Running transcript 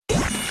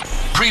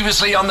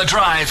Previously on The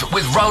Drive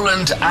with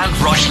Roland and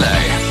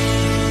Rochley.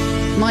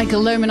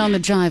 Michael Lohman on The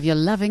Drive. You're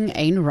loving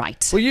ain't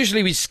right. Well,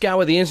 usually we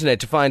scour the internet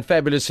to find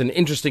fabulous and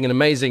interesting and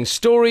amazing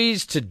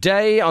stories.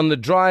 Today on The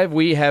Drive,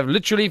 we have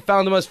literally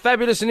found the most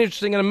fabulous and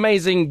interesting and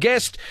amazing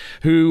guest,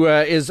 who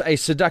is a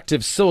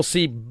seductive,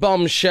 saucy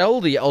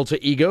bombshell, the alter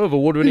ego of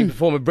award-winning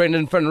performer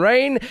Brendan Van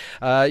Ryn.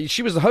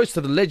 She was the host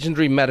of the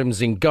legendary Madame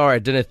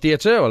Zingara Dinner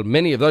Theatre, or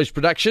many of those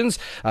productions.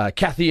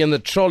 Cathy and the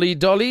Trolley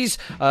Dollies.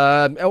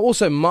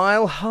 Also,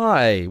 Mile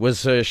High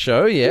was her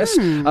show, yes.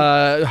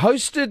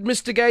 Hosted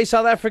Mr. Gay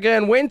South Africa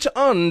and went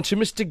on to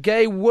Mr.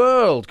 Gay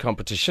World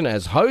competition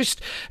as host,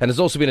 and has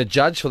also been a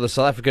judge for the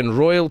South African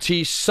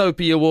Royalty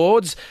Soapy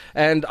Awards.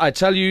 And I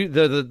tell you,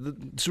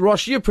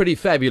 Rosh, you're pretty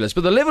fabulous,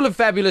 but the level of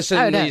fabulous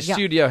in the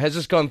studio has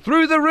just gone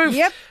through the roof.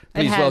 Yep.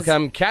 Please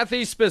welcome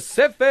Cathy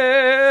Specific.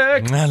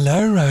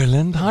 Hello,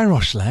 Roland. Hi,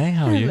 Rochley.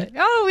 How are you?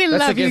 Oh, we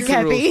love you,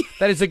 Cathy.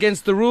 That is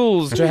against the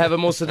rules to have a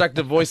more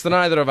seductive voice than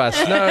either of us.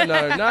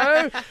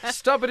 No.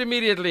 Stop it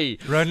immediately.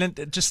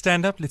 Roland, just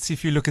stand up. Let's see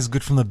if you look as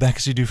good from the back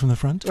as you do from the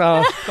front.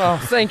 Oh,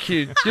 thank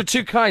you. You're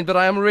too kind, but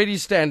I am already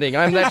standing.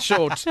 I'm that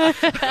short.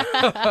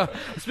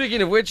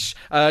 Speaking of which,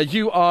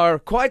 you are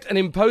quite an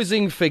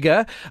imposing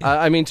figure.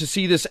 I mean, to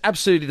see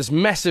this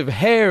massive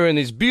hair and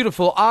these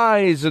beautiful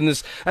eyes and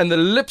the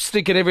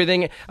lipstick and everything.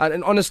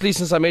 And honestly,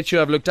 since I met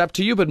you, I've looked up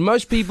to you, but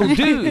most people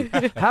do.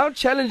 How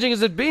challenging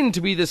has it been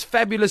to be this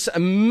fabulous,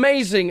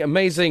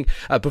 amazing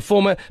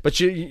performer? But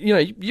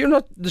you're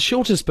not the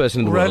shortest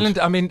person in the world. Roland,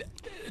 I mean,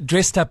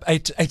 dressed up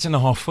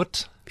 8.5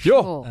 foot.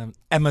 Sure.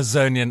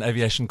 Amazonian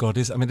aviation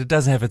goddess. I mean, it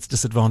does have its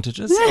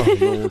disadvantages. Oh,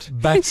 Lord.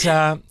 But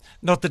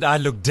not that I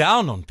look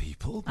down on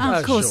people.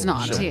 Of course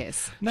not, sure.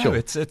 yes. No,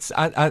 Sure.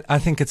 I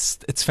think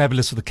it's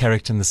fabulous for the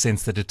character in the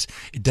sense that it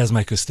does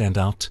make her stand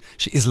out.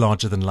 She is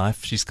larger than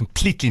life. She's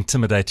completely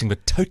intimidating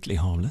but totally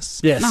harmless.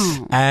 Yes.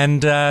 Oh.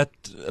 And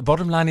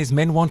bottom line is,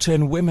 men want her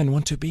and women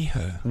want to be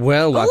her.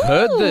 Well, I've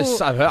heard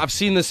this. I've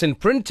seen this in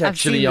print,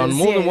 actually, on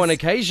more than one yes.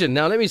 occasion.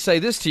 Now, let me say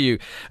this to you,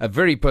 a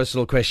very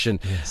personal question.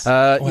 Yes.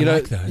 I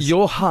like those.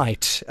 Your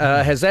height,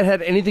 has that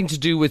had anything to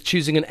do with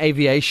choosing an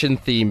aviation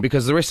theme?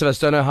 Because the rest of us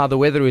don't know how the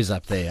weather is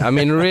up there. I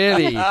mean,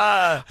 really.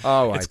 Oh,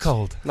 right. It's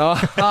cold. No,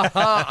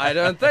 I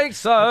don't think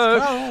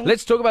so.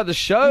 Let's talk about the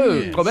show.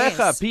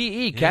 Yes.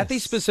 PE. Cathy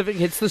Specific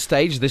hits the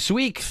stage this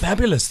week.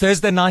 Fabulous.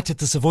 Thursday night at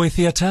the Savoy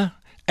Theatre.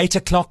 8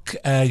 o'clock,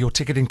 your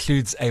ticket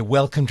includes a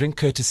welcome drink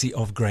courtesy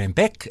of Graham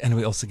Beck, and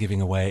we're also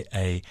giving away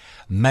a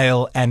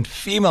male and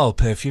female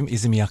perfume,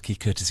 Izumiyaki,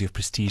 courtesy of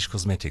Prestige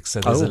Cosmetics. So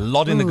there's a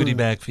lot in the goodie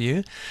bag for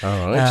you.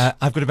 All right.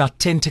 I've got about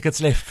 10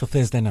 tickets left for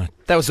Thursday night.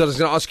 That was what I was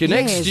going to ask you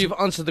next. Yes. You've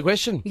answered the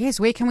question. Yes,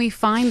 where can we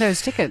find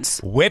those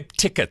tickets? Web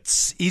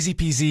tickets, easy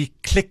peasy.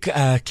 Click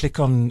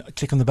on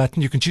the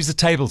button. You can choose a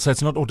table, so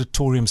it's not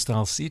auditorium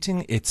style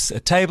seating. It's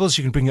tables.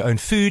 You can bring your own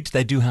food.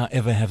 They do,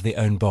 however, have their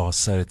own bars,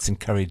 so it's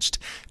encouraged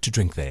to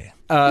drink there.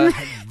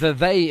 The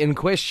they in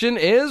question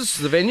is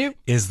the venue?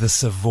 Is the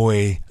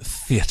Savoy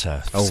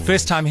Theatre. Oh.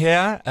 First time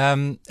here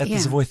at the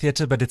Savoy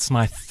Theatre, but it's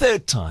my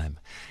third time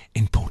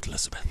in Port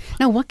Elizabeth.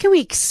 Now, what can we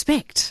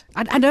expect?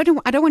 I don't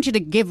want you to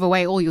give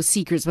away all your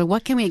secrets, but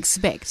what can we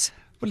expect?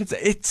 Well,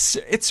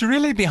 it's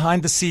really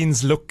behind the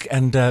scenes look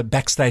and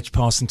backstage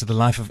pass into the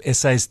life of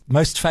SA's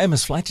most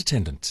famous flight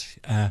attendant.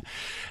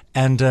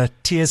 And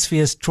tears,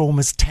 fears,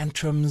 traumas,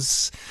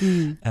 tantrums.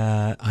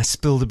 I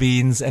spill the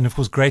beans, and of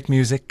course, great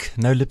music.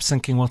 No lip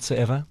syncing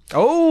whatsoever.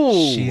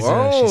 Oh, she's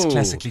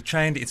classically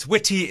trained. It's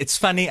witty. It's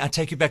funny. I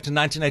take you back to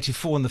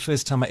 1984, and the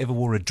first time I ever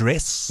wore a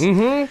dress.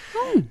 And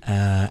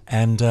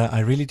I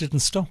really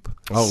didn't stop.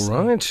 All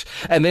right.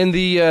 And then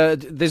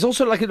there's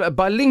also like a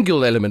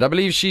bilingual element. I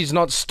believe she's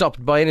not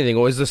stopped by anything,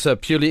 or is this a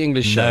purely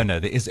English show? No,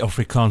 there is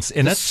Afrikaans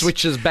in it.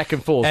 Switches back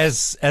and forth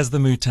as the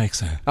mood takes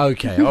her.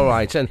 Okay, all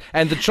right.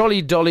 And the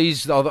Trolley Dollies,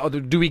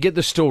 do we get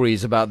the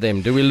stories about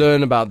them? Do we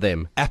learn about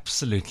them?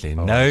 Absolutely.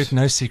 All no, right.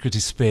 no secret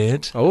is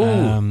spared.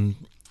 Oh.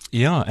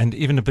 Yeah, and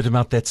even a bit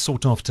about that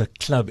sought-after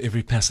club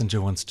every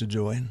passenger wants to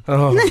join.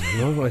 Oh,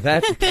 no,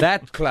 that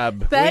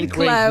club. That Wink,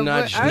 club. Wink,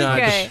 nudge, Okay.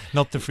 nudge.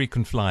 Not the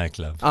frequent flyer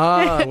club.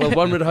 Ah, well,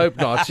 one would hope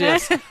not,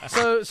 yes.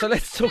 So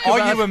let's talk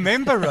about... Are you a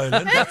member,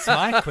 Roland? That's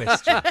my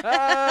question.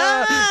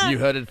 You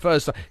heard it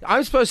first.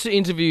 I'm supposed to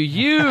interview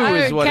you,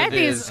 is what Cathy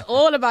it is. is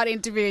all about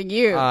interviewing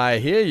you. I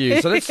hear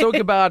you. So let's talk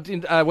about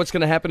what's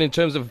going to happen in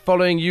terms of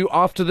following you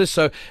after this.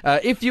 So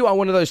if you are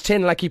one of those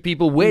 10 lucky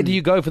people, where do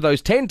you go for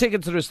those 10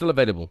 tickets that are still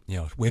available?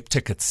 Yeah, web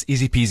tickets,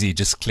 easy peasy.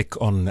 Just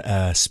click on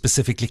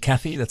specifically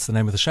Cathy. That's the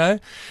name of the show.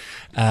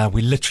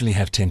 We literally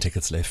have 10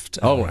 tickets left.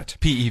 All right.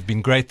 PE have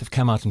been great. They've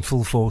come out in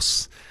full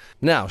force.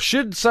 Now,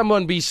 should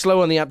someone be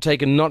slow on the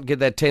uptake and not get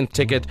that 10th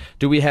ticket,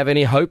 do we have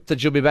any hope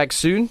that you'll be back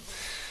soon?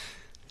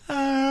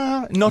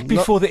 Not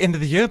before the end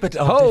of the year, but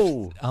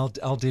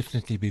I'll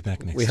definitely be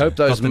back next We year. hope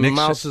those Got the next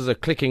mouses are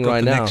clicking got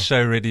right the now. next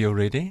show ready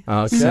already.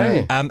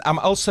 Okay. I'm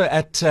also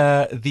at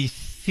the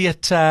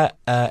theatre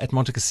at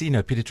Monte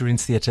Cassino, Peter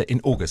Turin's Theatre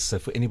in August. So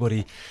for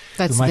anybody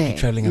That's who might there. be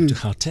travelling up to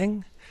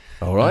Gauteng,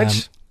 All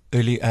right.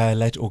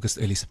 late August,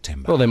 early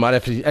September. Well, they might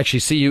have to actually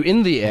see you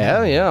in the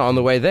air, on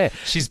the way there.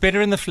 She's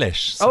better in the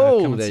flesh.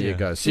 So come and there see you her.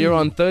 go. See you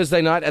on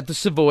Thursday night at the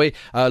Savoy.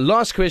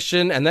 Last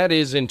question, and that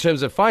is in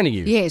terms of finding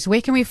you. Yes,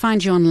 where can we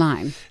find you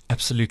online?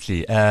 Absolutely.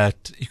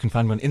 You can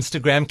find me on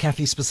Instagram,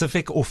 Cathy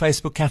Specific, or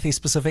Facebook, Cathy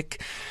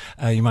Specific.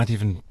 You might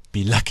even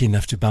be lucky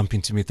enough to bump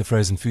into me at the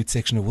frozen food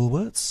section of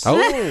Woolworths.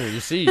 Oh, you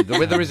see, the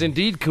weather is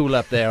indeed cool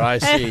up there, I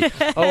see.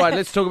 All right,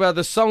 let's talk about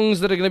the songs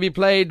that are going to be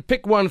played.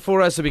 Pick one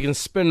for us so we can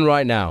spin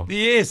right now.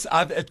 Yes,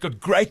 it's got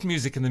great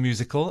music in the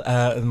musical,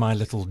 my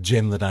little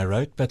gem that I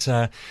wrote. But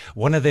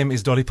one of them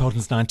is Dolly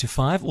Parton's 9 to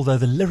 5, although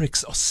the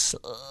lyrics are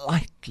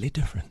slightly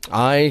different.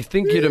 I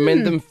think you'd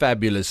amend them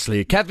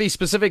fabulously. Cathy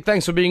Specific,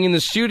 thanks for being in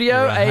the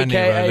studio,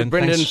 a.k.a.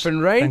 Brendan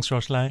Finray. Thanks,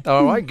 Rochley.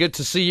 All right, good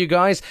to see you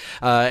guys,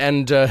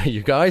 and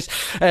you guys.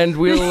 And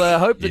we'll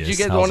hope that you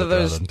get one of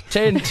those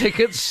 10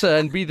 tickets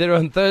and be there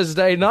on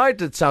Thursday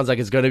night. It sounds like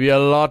it's going to be a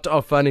lot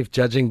of fun if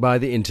judging by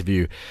the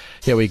interview.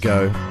 Here we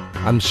go.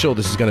 I'm sure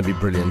this is going to be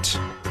brilliant.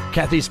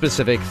 Cathy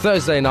Specific,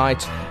 Thursday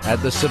night at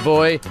the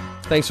Savoy.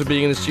 Thanks for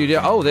being in the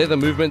studio. Oh, there the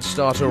movements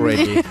start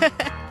already.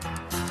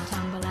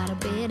 Tumble out of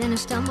bed and I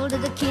stumble to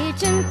the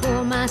kitchen.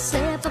 Pour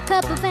myself a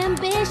cup of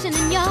ambition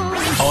and yawn.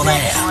 On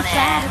air,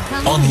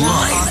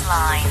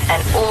 online,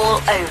 and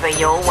all over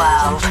your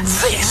world.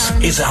 This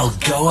is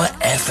Algoa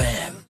FM.